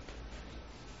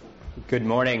Good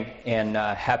morning and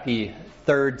happy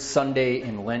third Sunday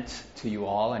in Lent to you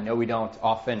all. I know we don't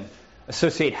often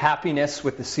associate happiness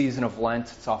with the season of Lent.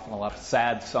 It's often a lot of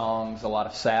sad songs, a lot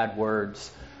of sad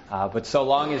words. But so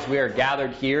long as we are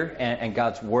gathered here and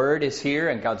God's Word is here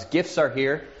and God's gifts are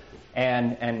here,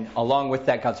 and along with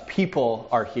that God's people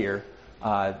are here,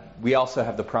 we also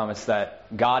have the promise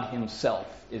that God Himself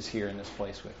is here in this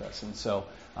place with us. And so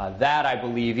that, I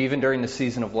believe, even during the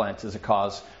season of Lent, is a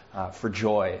cause for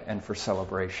joy and for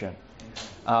celebration.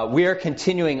 We are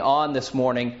continuing on this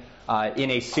morning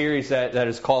in a series that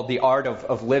is called The Art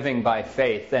of Living by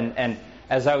Faith. And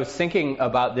as I was thinking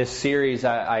about this series,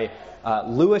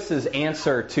 Lewis's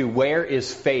answer to where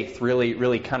is faith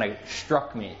really kind of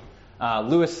struck me.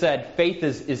 Lewis said, faith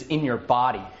is in your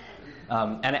body.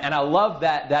 And I love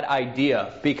that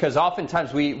idea, because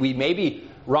oftentimes we maybe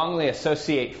wrongly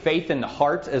associate faith in the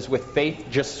heart as with faith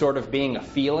just sort of being a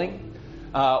feeling.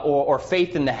 Or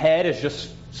faith in the head is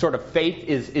just sort of faith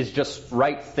is just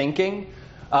right thinking.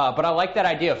 But I like that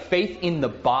idea of faith in the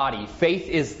body. Faith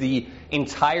is the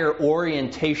entire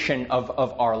orientation of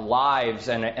our lives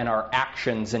and our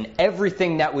actions and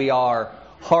everything that we are,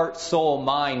 heart, soul,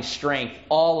 mind, strength,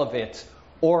 all of it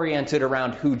oriented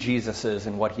around who Jesus is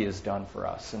and what He has done for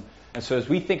us. And so as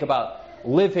we think about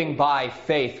living by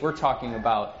faith, we're talking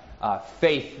about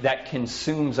faith that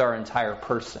consumes our entire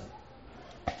person.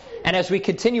 And as we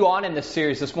continue on in this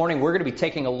series this morning, we're going to be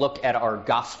taking a look at our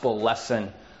gospel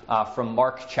lesson from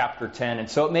Mark chapter 10. And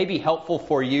so it may be helpful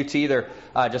for you to either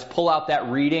just pull out that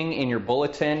reading in your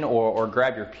bulletin or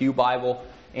grab your pew Bible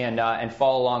and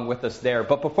follow along with us there.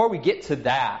 But before we get to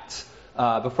that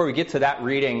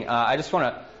reading, I just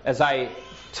want to, as I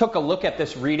took a look at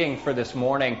this reading for this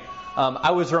morning, I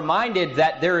was reminded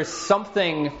that there is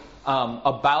something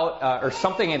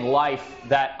something in life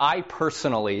that I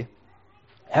personally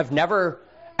have never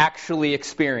actually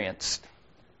experienced.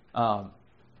 And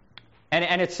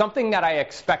it's something that I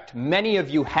expect many of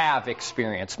you have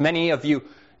experienced. Many of you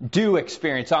do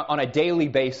experience on a daily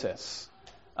basis.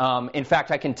 In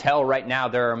fact, I can tell right now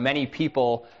there are many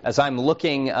people, as I'm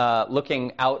looking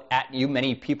out at you,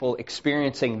 many people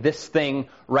experiencing this thing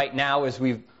right now as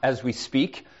we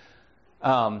speak.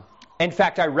 In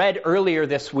fact, I read earlier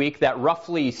this week that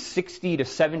roughly 60 to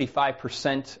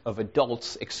 75% of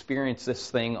adults experience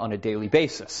this thing on a daily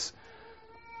basis.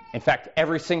 In fact,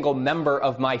 every single member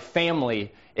of my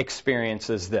family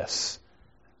experiences this.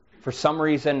 For some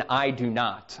reason, I do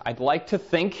not. I'd like to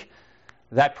think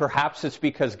that perhaps it's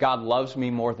because God loves me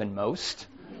more than most.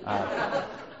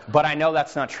 But I know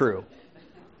that's not true.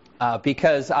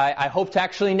 Because I hope to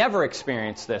actually never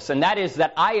experience this. And that is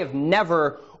that I have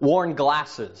never worn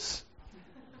glasses.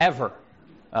 Ever.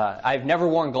 I've never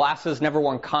worn glasses, never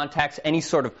worn contacts, any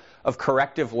sort of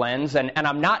corrective lens. And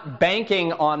I'm not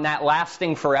banking on that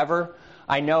lasting forever.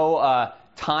 I know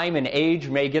time and age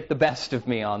may get the best of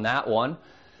me on that one.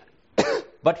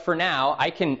 But for now,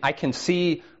 I can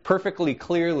see perfectly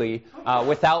clearly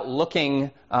without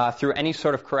looking through any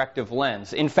sort of corrective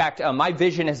lens. In fact, my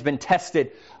vision has been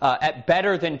tested at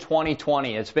better than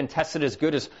 20/20. It's been tested as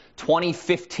good as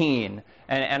 20/15.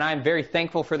 And I'm very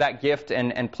thankful for that gift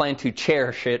and plan to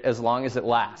cherish it as long as it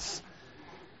lasts.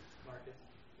 Marcus,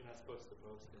 you're not supposed to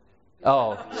boast in it.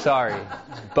 Oh, sorry.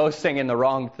 Boasting in the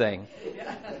wrong thing.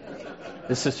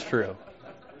 This is true.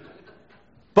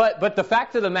 But the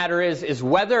fact of the matter is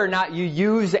whether or not you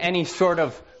use any sort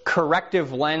of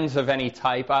corrective lens of any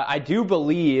type, I do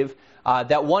believe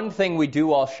that one thing we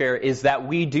do all share is that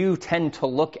we do tend to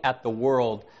look at the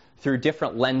world through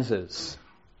different lenses.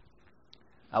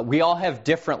 We all have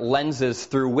different lenses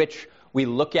through which we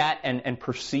look at and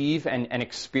perceive and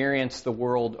experience the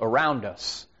world around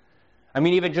us. I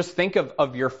mean, even just think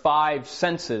of your five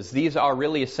senses. These are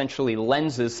really essentially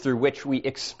lenses through which we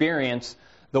experience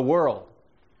the world.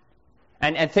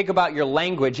 And think about your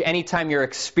language. Anytime you're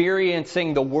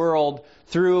experiencing the world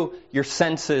through your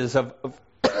senses of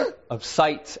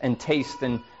sight and taste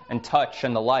and touch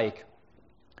and the like,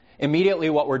 immediately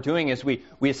what we're doing is we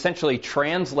essentially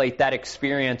translate that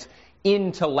experience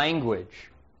into language.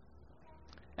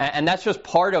 And that's just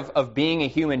part of being a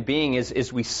human being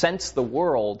is we sense the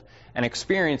world and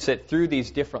experience it through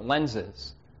these different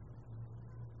lenses.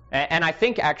 And I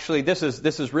think actually this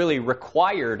is really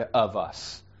required of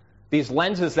us. These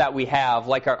lenses that we have,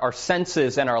 like our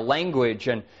senses and our language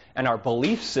and our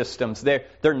belief systems,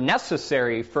 they're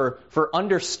necessary for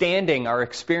understanding our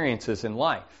experiences in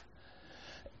life.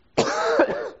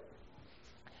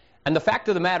 And the fact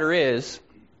of the matter is,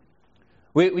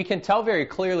 we can tell very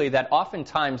clearly that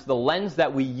oftentimes the lens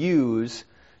that we use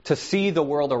to see the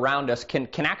world around us can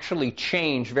actually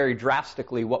change very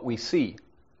drastically what we see.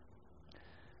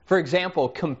 For example,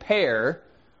 compare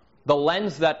the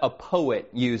lens that a poet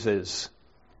uses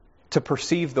to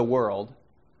perceive the world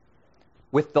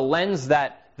with the lens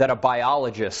that a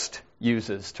biologist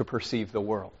uses to perceive the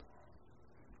world.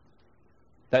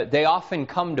 That they often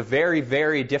come to very,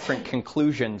 very different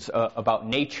conclusions about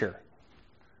nature,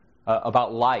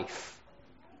 about life.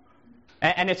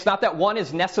 And it's not that one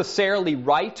is necessarily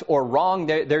right or wrong.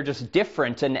 They're just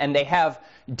different, and they have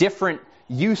different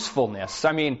usefulness.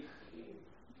 I mean,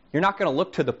 you're not going to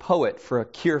look to the poet for a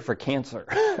cure for cancer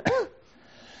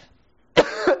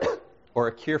or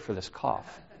a cure for this cough.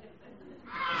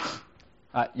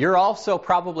 You're also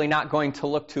probably not going to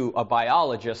look to a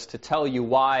biologist to tell you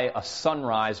why a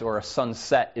sunrise or a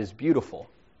sunset is beautiful.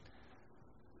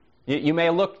 You may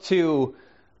look to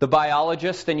the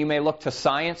biologist and you may look to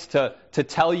science to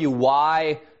tell you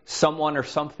why someone or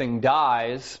something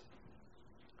dies,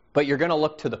 but you're going to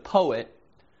look to the poet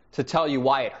to tell you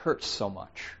why it hurts so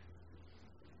much.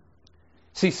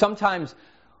 See, sometimes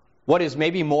what is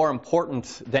maybe more important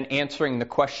than answering the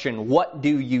question, what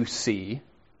do you see,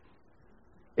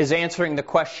 is answering the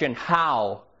question,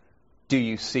 how do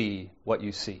you see what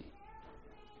you see?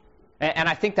 And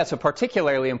I think that's a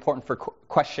particularly important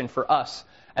question for us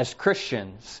as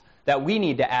Christians that we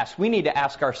need to ask. We need to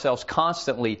ask ourselves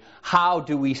constantly, how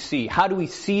do we see? How do we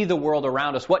see the world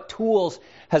around us? What tools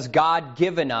has God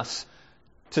given us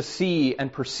to see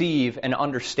and perceive and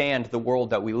understand the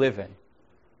world that we live in?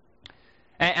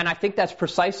 And I think that's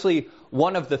precisely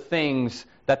one of the things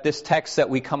that this text that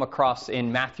we come across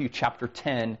in Matthew chapter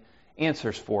 10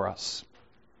 answers for us.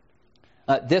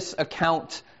 This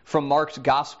account from Mark's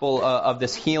gospel of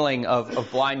this healing of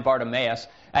blind Bartimaeus,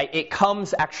 it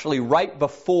comes actually right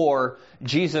before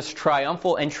Jesus'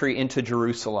 triumphal entry into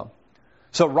Jerusalem.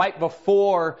 So right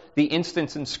before the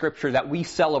instance in Scripture that we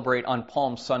celebrate on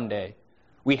Palm Sunday,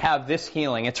 we have this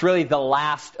healing. It's really the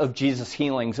last of Jesus'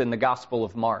 healings in the Gospel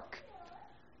of Mark.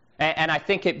 And I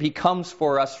think it becomes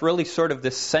for us really sort of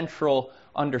this central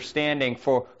understanding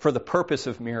for the purpose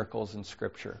of miracles in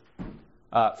Scripture,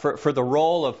 for the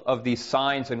role of these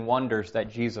signs and wonders that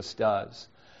Jesus does.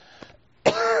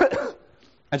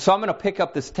 And so I'm going to pick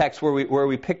up this text where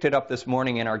we picked it up this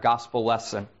morning in our gospel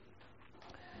lesson.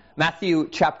 Matthew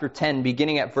chapter 10,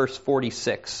 beginning at verse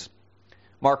 46.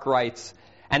 Mark writes,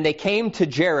 "And they came to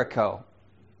Jericho.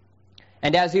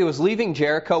 And as he was leaving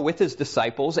Jericho with his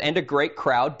disciples and a great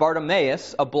crowd,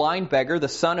 Bartimaeus, a blind beggar, the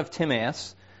son of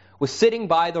Timaeus, was sitting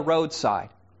by the roadside.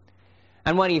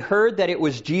 And when he heard that it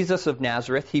was Jesus of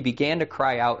Nazareth, he began to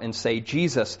cry out and say,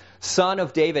 'Jesus, Son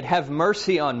of David, have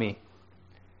mercy on me.'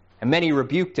 And many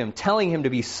rebuked him, telling him to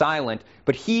be silent.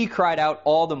 But he cried out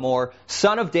all the more,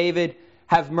 'Son of David,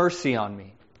 have mercy on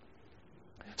me.'"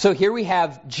 So here we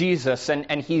have Jesus,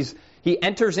 and he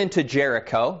enters into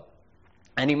Jericho.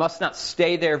 And he must not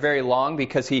stay there very long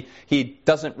because he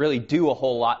doesn't really do a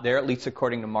whole lot there, at least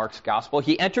according to Mark's gospel.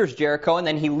 He enters Jericho and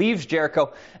then he leaves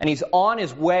Jericho and he's on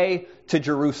his way to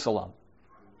Jerusalem.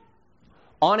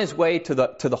 On his way to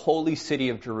the holy city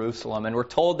of Jerusalem. And we're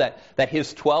told that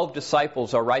his 12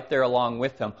 disciples are right there along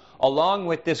with him, along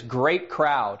with this great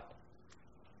crowd.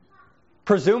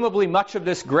 Presumably much of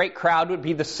this great crowd would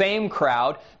be the same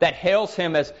crowd that hails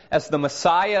him as the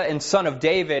Messiah and Son of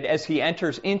David as he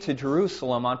enters into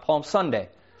Jerusalem on Palm Sunday.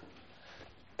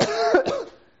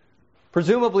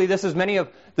 Presumably this is many of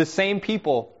the same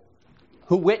people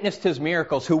who witnessed his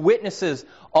miracles, who witnesses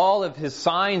all of his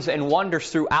signs and wonders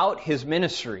throughout his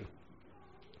ministry.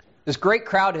 This great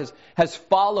crowd has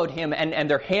followed him and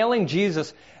they're hailing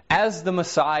Jesus as the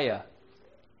Messiah.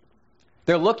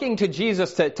 They're looking to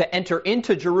Jesus to enter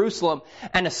into Jerusalem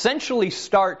and essentially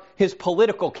start his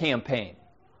political campaign.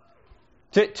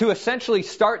 To essentially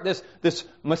start this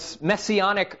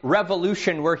messianic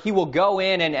revolution where he will go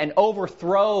in and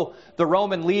overthrow the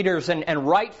Roman leaders and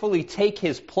rightfully take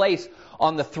his place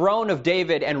on the throne of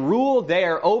David and rule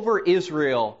there over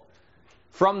Israel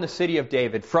from the city of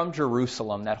David, from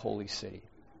Jerusalem, that holy city.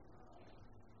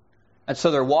 And so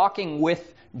they're walking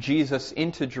with Jesus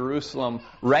into Jerusalem,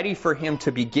 ready for him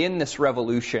to begin this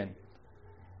revolution.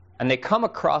 And they come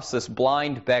across this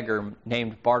blind beggar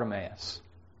named Bartimaeus.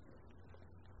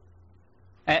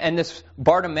 And this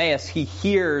Bartimaeus, he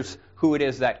hears who it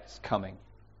is that's coming.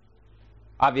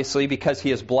 Obviously, because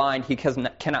he is blind, he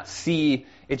cannot see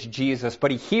it's Jesus,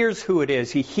 but he hears who it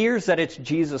is. He hears that it's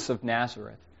Jesus of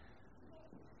Nazareth.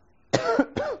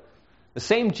 The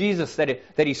same Jesus that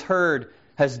he's heard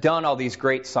has done all these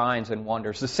great signs and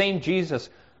wonders. The same Jesus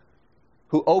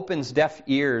who opens deaf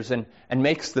ears and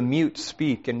makes the mute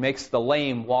speak and makes the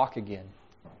lame walk again.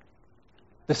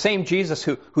 The same Jesus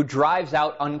who drives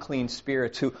out unclean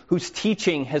spirits, whose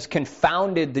teaching has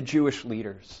confounded the Jewish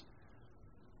leaders.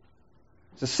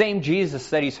 It's the same Jesus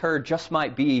that he's heard just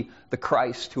might be the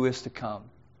Christ who is to come.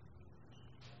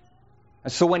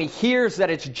 And so when he hears that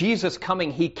it's Jesus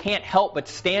coming, he can't help but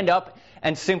stand up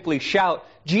and simply shout,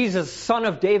 "Jesus, Son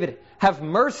of David, have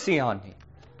mercy on me."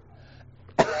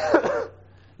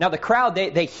 Now the crowd,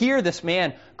 they hear this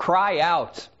man cry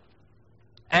out,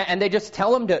 and they just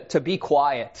tell him to be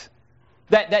quiet.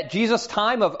 That Jesus'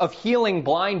 time of healing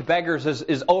blind beggars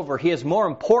is over. He has more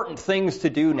important things to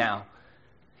do now.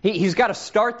 He's got to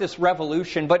start this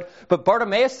revolution, but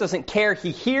Bartimaeus doesn't care.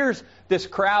 He hears this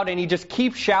crowd and he just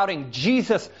keeps shouting,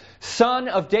 "Jesus, Son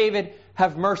of David,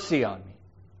 have mercy on me."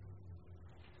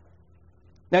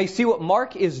 Now you see what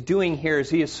Mark is doing here is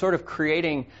he is sort of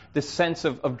creating this sense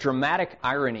of dramatic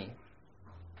irony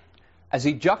as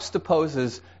he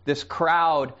juxtaposes this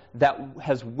crowd that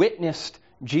has witnessed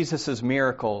Jesus'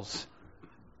 miracles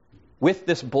with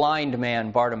this blind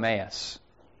man, Bartimaeus.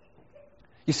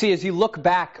 You see, as you look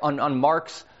back on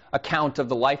Mark's account of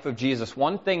the life of Jesus,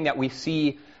 one thing that we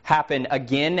see happen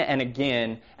again and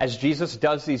again as Jesus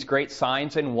does these great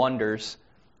signs and wonders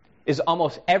is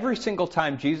almost every single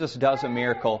time Jesus does a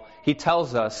miracle, he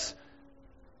tells us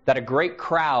that a great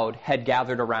crowd had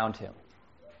gathered around him.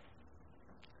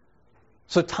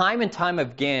 So time and time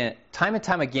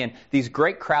again, these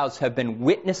great crowds have been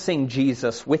witnessing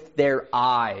Jesus with their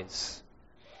eyes.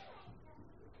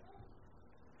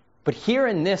 But here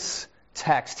in this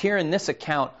text, here in this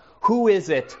account, who is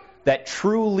it that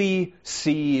truly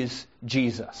sees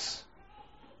Jesus?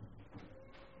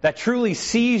 That truly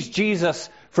sees Jesus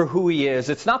for who he is.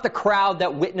 It's not the crowd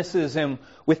that witnesses him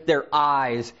with their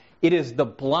eyes. It is the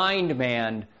blind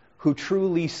man who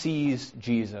truly sees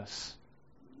Jesus.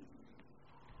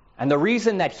 And the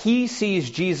reason that he sees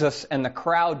Jesus and the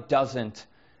crowd doesn't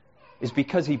is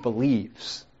because he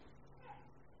believes.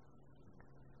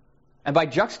 And by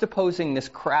juxtaposing this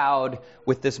crowd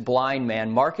with this blind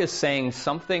man, Mark is saying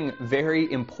something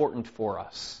very important for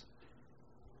us.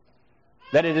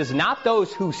 That it is not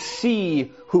those who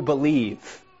see who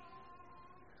believe.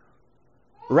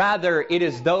 Rather, it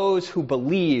is those who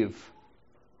believe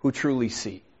who truly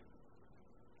see.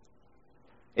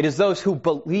 It is those who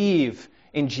believe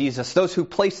in Jesus, those who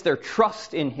place their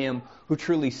trust in him, who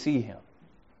truly see him.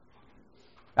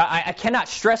 I cannot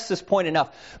stress this point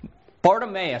enough.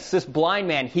 Bartimaeus, this blind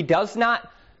man, he does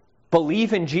not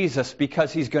believe in Jesus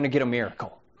because he's going to get a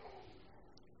miracle.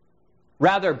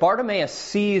 Rather, Bartimaeus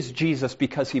sees Jesus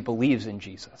because he believes in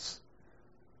Jesus.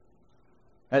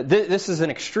 This is an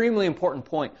extremely important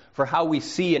point for how we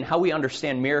see and how we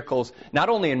understand miracles, not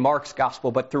only in Mark's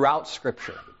gospel, but throughout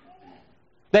Scripture.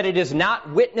 That it is not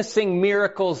witnessing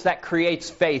miracles that creates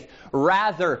faith.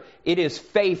 Rather, it is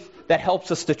faith that helps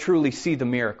us to truly see the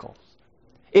miracle.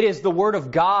 It is the Word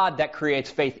of God that creates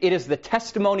faith. It is the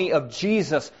testimony of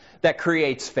Jesus that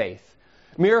creates faith.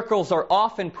 Miracles are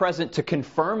often present to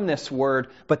confirm this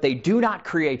word, but they do not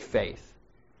create faith.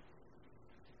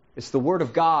 It's the Word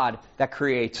of God that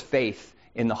creates faith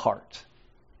in the heart.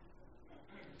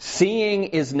 Seeing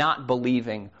is not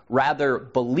believing. Rather,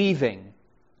 believing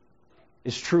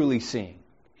is truly seeing.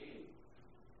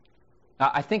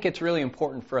 I think it's really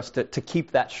important for us to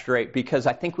keep that straight, because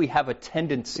I think we have a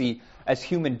tendency as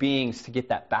human beings to get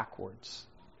that backwards.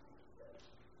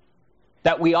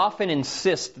 That we often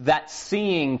insist that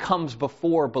seeing comes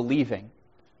before believing.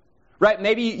 Right?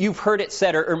 Maybe you've heard it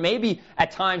said, or maybe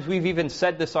at times we've even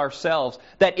said this ourselves,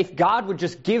 that if God would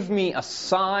just give me a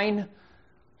sign,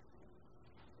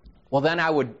 well, then I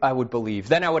would believe.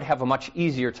 Then I would have a much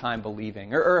easier time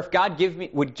believing. Or if God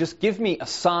would just give me a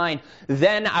sign,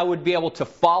 then I would be able to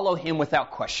follow him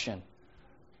without question.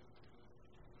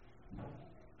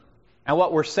 And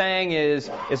what we're saying is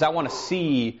I want to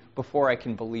see before I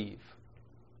can believe.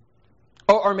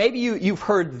 Or maybe you've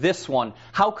heard this one.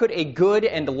 How could a good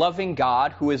and loving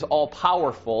God, who is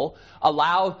all-powerful,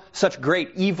 allow such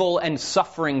great evil and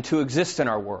suffering to exist in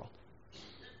our world?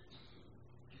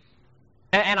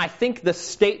 And I think the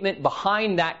statement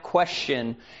behind that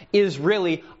question is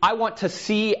really, I want to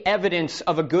see evidence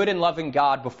of a good and loving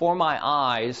God before my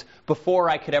eyes before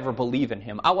I could ever believe in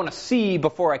him. I want to see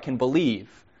before I can believe.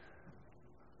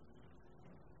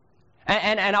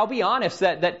 And I'll be honest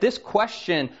that this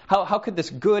question, how could this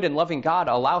good and loving God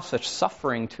allow such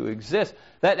suffering to exist,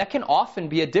 that can often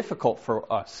be a difficult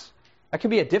for us. That can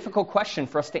be a difficult question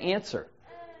for us to answer.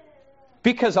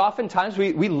 Because oftentimes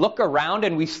we look around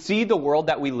and we see the world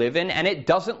that we live in, and it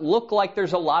doesn't look like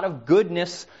there's a lot of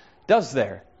goodness, does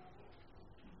there?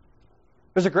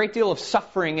 There's a great deal of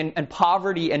suffering and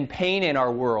poverty and pain in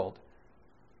our world.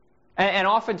 And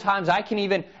oftentimes I can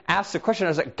even ask the question, I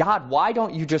was like, God, why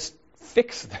don't you just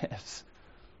fix this?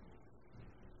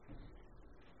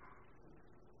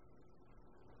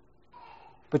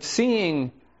 But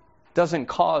seeing doesn't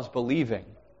cause believing.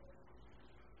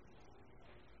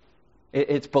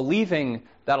 It's believing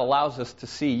that allows us to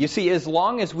see. You see, as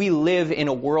long as we live in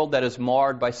a world that is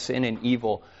marred by sin and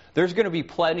evil, there's going to be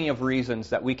plenty of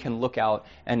reasons that we can look out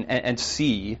and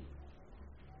see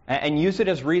and use it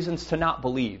as reasons to not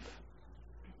believe.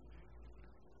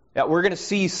 Yeah, we're going to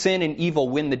see sin and evil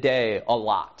win the day a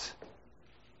lot.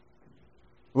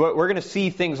 We're going to see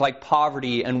things like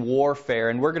poverty and warfare,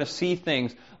 and we're going to see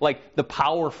things like the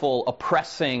powerful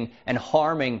oppressing and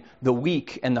harming the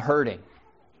weak and the hurting.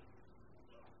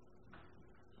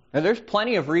 Now, there's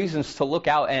plenty of reasons to look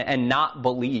out and not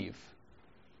believe.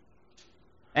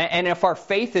 And if our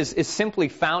faith is simply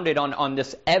founded on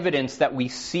this evidence that we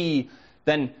see,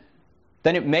 then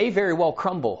it may very well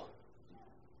crumble.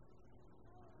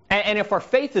 And if our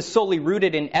faith is solely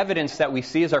rooted in evidence that we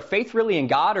see, is our faith really in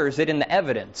God, or is it in the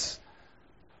evidence?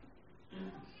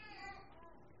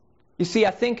 You see,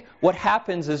 I think what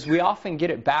happens is we often get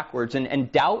it backwards,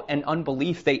 and doubt and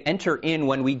unbelief, they enter in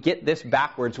when we get this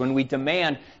backwards, when we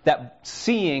demand that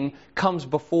seeing comes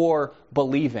before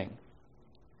believing.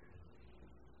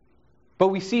 But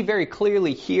we see very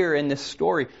clearly here in this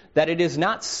story that it is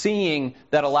not seeing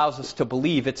that allows us to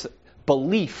believe, it's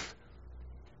belief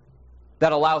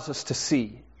that allows us to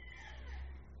see.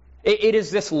 It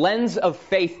is this lens of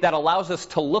faith that allows us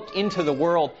to look into the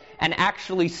world and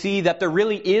actually see that there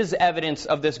really is evidence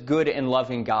of this good and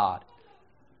loving God.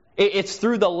 It's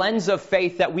through the lens of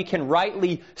faith that we can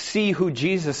rightly see who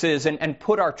Jesus is and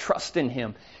put our trust in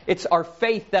Him. It's our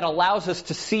faith that allows us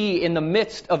to see in the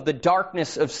midst of the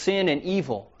darkness of sin and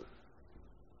evil.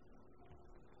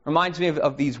 Reminds me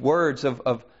of these words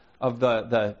of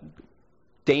the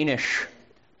Danish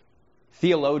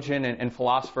theologian and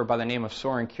philosopher by the name of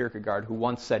Søren Kierkegaard, who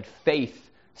once said, "Faith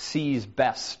sees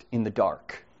best in the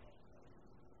dark."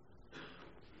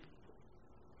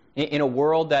 In a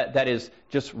world that is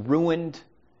just ruined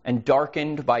and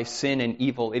darkened by sin and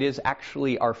evil, it is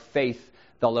actually our faith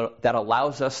that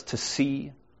allows us to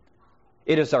see.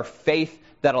 It is our faith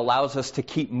that allows us to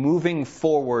keep moving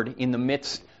forward in the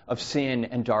midst of sin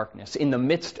and darkness, in the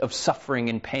midst of suffering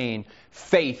and pain.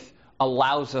 Faith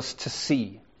allows us to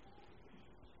see.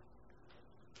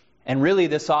 And really,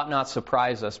 this ought not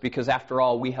surprise us, because after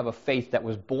all, we have a faith that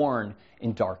was born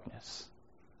in darkness.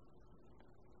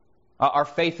 Our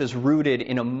faith is rooted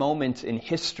in a moment in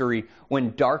history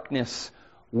when darkness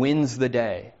wins the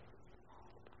day.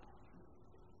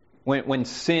 When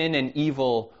sin and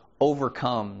evil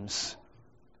overcomes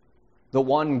the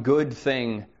one good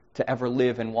thing to ever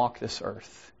live and walk this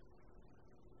earth.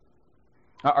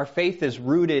 Our faith is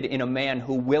rooted in a man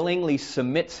who willingly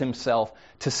submits himself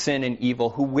to sin and evil,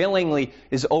 who willingly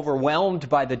is overwhelmed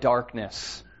by the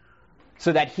darkness,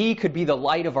 so that he could be the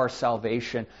light of our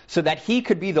salvation, so that he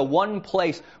could be the one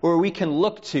place where we can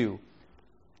look to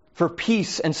for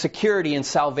peace and security and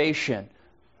salvation.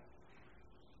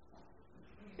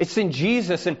 It's in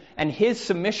Jesus and His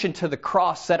submission to the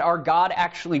cross that our God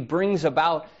actually brings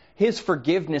about His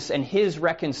forgiveness and His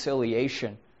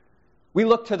reconciliation. We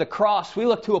look to the cross, we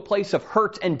look to a place of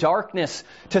hurt and darkness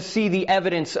to see the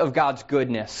evidence of God's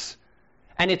goodness.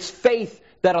 And it's faith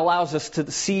that allows us to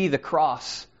see the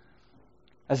cross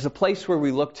as the place where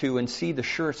we look to and see the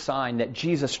sure sign that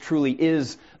Jesus truly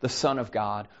is the Son of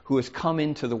God, who has come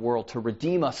into the world to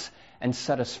redeem us and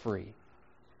set us free.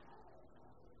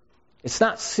 It's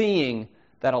not seeing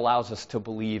that allows us to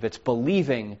believe, it's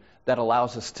believing that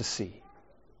allows us to see.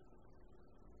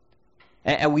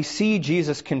 And we see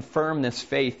Jesus confirm this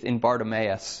faith in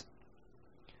Bartimaeus.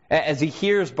 As he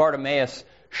hears Bartimaeus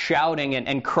shouting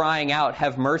and crying out,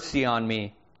 "Have mercy on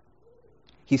me,"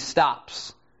 he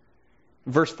stops.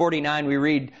 In verse 49 we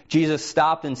read, Jesus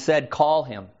stopped and said, "Call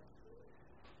him."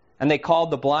 And they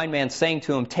called the blind man, saying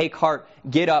to him, "Take heart,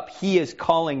 get up, he is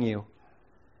calling you."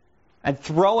 And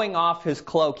throwing off his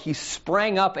cloak, he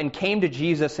sprang up and came to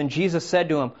Jesus, and Jesus said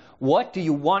to him, "What do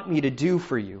you want me to do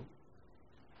for you?"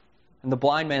 And the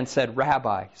blind man said,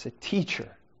 "Rabbi," he said,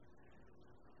 "Teacher,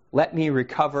 let me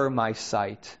recover my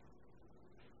sight."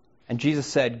 And Jesus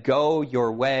said, "Go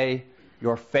your way,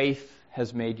 your faith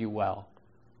has made you well."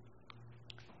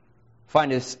 I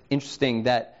find it interesting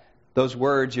that those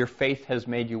words, "your faith has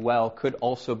made you well," could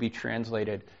also be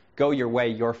translated, "Go your way,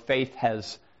 your faith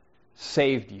has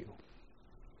saved you."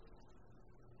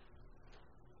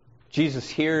 Jesus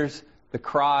hears the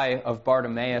cry of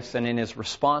Bartimaeus, and in his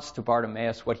response to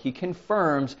Bartimaeus, what he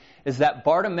confirms is that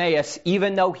Bartimaeus,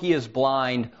 even though he is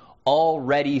blind,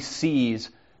 already sees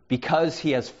because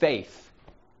he has faith.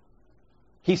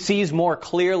 He sees more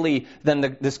clearly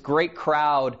than this great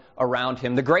crowd around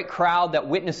him. The great crowd that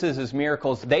witnesses his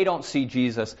miracles, they don't see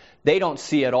Jesus. They don't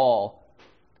see at all.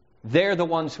 They're the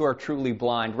ones who are truly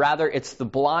blind. Rather, it's the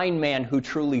blind man who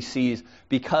truly sees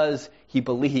because he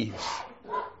believes.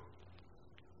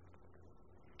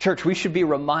 Church, we should be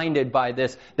reminded by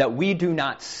this that we do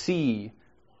not see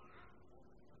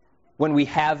when we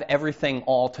have everything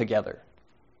all together.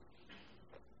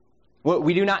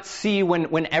 We do not see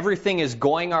when everything is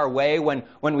going our way, when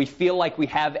we feel like we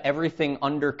have everything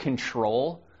under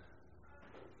control.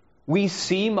 We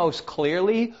see most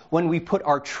clearly when we put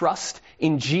our trust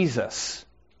in Jesus.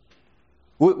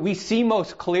 We see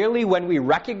most clearly when we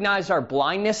recognize our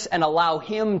blindness and allow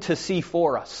Him to see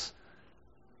for us.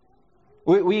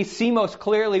 We see most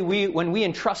clearly when we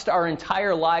entrust our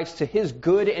entire lives to His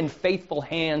good and faithful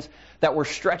hands that were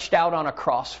stretched out on a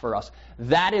cross for us.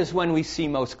 That is when we see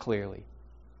most clearly.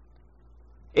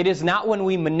 It is not when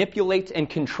we manipulate and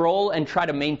control and try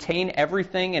to maintain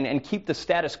everything and keep the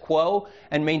status quo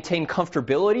and maintain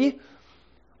comfortability.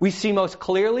 We see most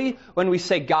clearly when we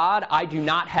say, God, I do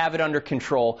not have it under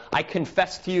control. I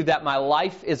confess to you that my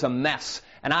life is a mess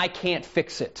and I can't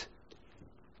fix it.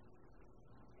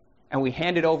 And we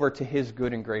hand it over to His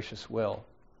good and gracious will.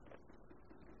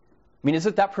 I mean,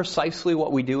 isn't that precisely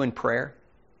what we do in prayer?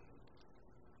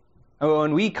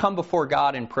 When we come before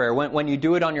God in prayer, when you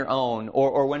do it on your own,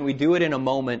 or when we do it in a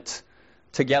moment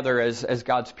together as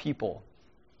God's people,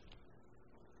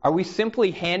 are we simply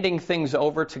handing things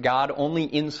over to God only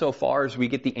insofar as we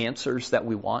get the answers that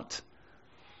we want?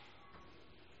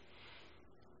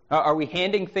 Are we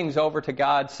handing things over to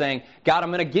God saying, God, I'm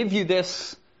going to give you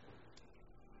this,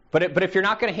 but if you're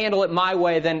not going to handle it my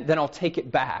way, then I'll take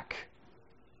it back?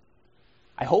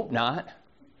 I hope not.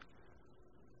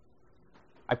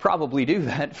 I probably do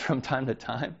that from time to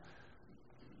time.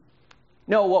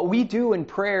 No, what we do in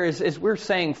prayer is we're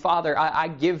saying, Father, I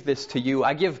give this to you.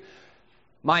 I give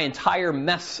my entire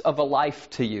mess of a life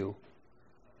to you.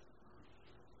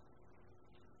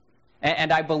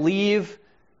 And I believe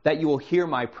that you will hear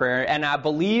my prayer. And I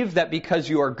believe that because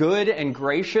you are good and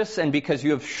gracious and because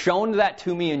you have shown that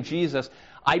to me in Jesus,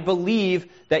 I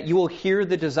believe that you will hear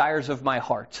the desires of my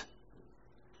heart.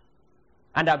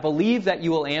 And I believe that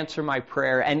you will answer my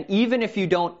prayer. And even if you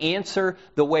don't answer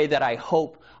the way that I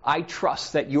hope, I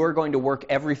trust that you are going to work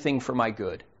everything for my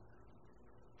good.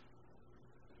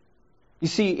 You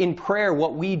see, in prayer,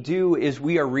 what we do is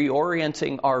we are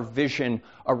reorienting our vision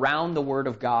around the Word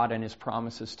of God and His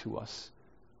promises to us.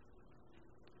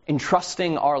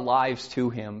 Entrusting our lives to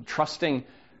Him, trusting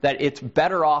that it's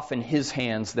better off in His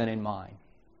hands than in mine.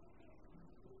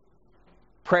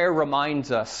 Prayer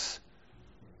reminds us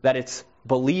that it's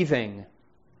believing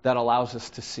that allows us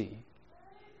to see.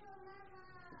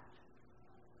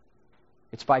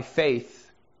 It's by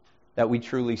faith that we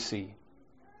truly see.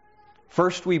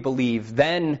 First we believe,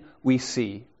 then we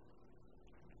see.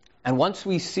 And once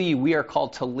we see, we are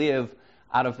called to live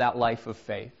out of that life of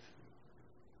faith.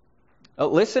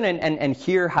 Listen and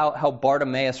hear how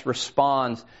Bartimaeus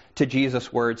responds to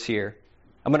Jesus' words here.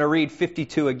 I'm going to read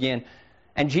 52 again.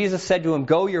 And Jesus said to him,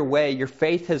 "Go your way, your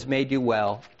faith has made you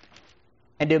well."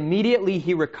 And immediately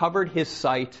he recovered his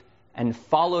sight and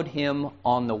followed him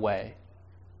on the way.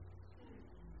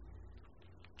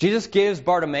 Jesus gives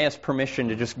Bartimaeus permission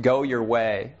to just go your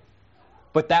way.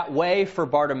 But that way for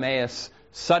Bartimaeus,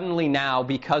 suddenly now,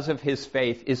 because of his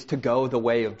faith, is to go the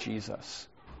way of Jesus.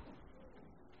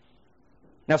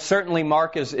 Now, certainly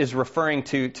Mark is referring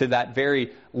to that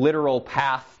very literal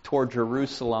path toward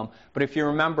Jerusalem. But if you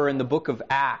remember in the book of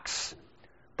Acts,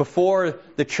 before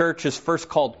the church is first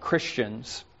called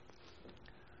Christians,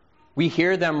 we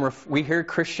hear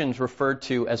Christians referred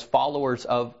to as followers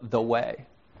of the way.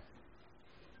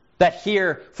 That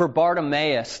here, for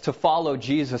Bartimaeus, to follow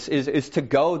Jesus is to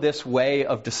go this way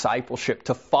of discipleship,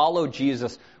 to follow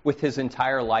Jesus with his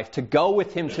entire life, to go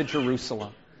with him to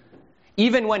Jerusalem,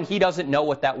 even when he doesn't know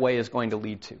what that way is going to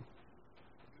lead to.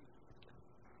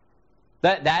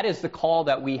 That is the call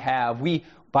that we have.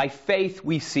 By faith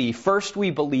we see. First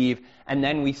we believe, and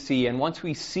then we see. And once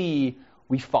we see,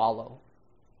 we follow.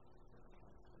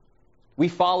 We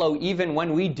follow even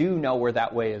when we do know where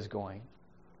that way is going.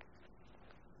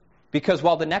 Because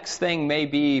while the next thing may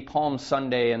be Palm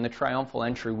Sunday and the triumphal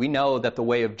entry, we know that the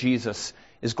way of Jesus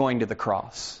is going to the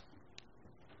cross.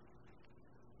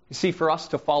 You see, for us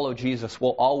to follow Jesus will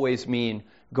always mean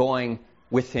going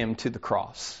with him to the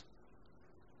cross.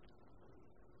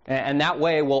 And that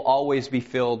way will always be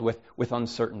filled with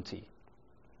uncertainty.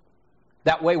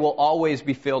 That way will always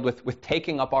be filled with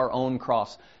taking up our own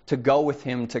cross to go with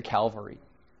him to Calvary.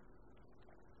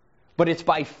 But it's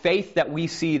by faith that we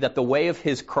see that the way of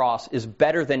his cross is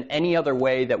better than any other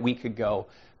way that we could go.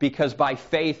 Because by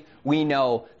faith, we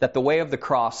know that the way of the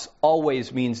cross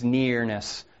always means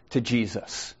nearness to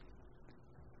Jesus.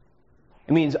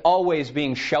 It means always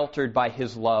being sheltered by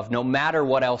his love, no matter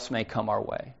what else may come our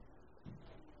way.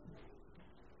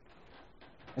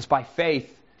 It's by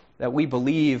faith that we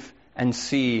believe and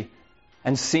see,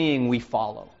 and seeing we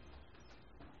follow.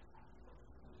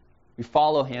 We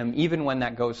follow him even when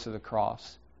that goes to the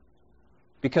cross.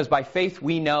 Because by faith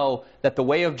we know that the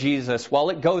way of Jesus,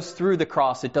 while it goes through the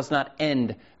cross, it does not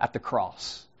end at the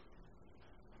cross.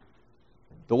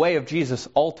 The way of Jesus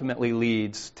ultimately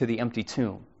leads to the empty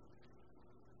tomb.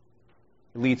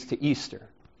 It leads to Easter.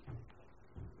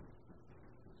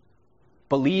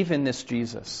 Believe in this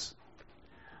Jesus.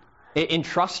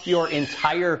 Entrust your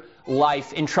entire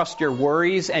life. Entrust your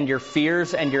worries and your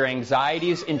fears and your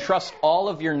anxieties. Entrust all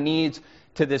of your needs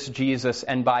to this Jesus.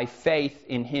 And by faith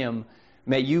in him,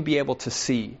 may you be able to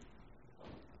see.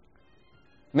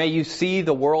 May you see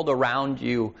the world around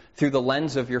you through the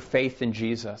lens of your faith in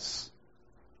Jesus.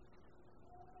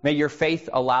 May your faith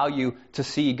allow you to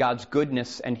see God's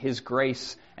goodness and his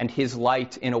grace and his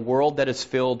light in a world that is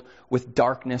filled with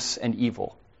darkness and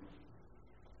evil.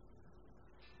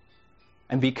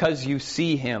 And because you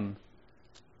see him,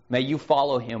 may you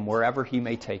follow him wherever he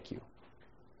may take you.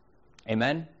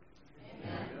 Amen?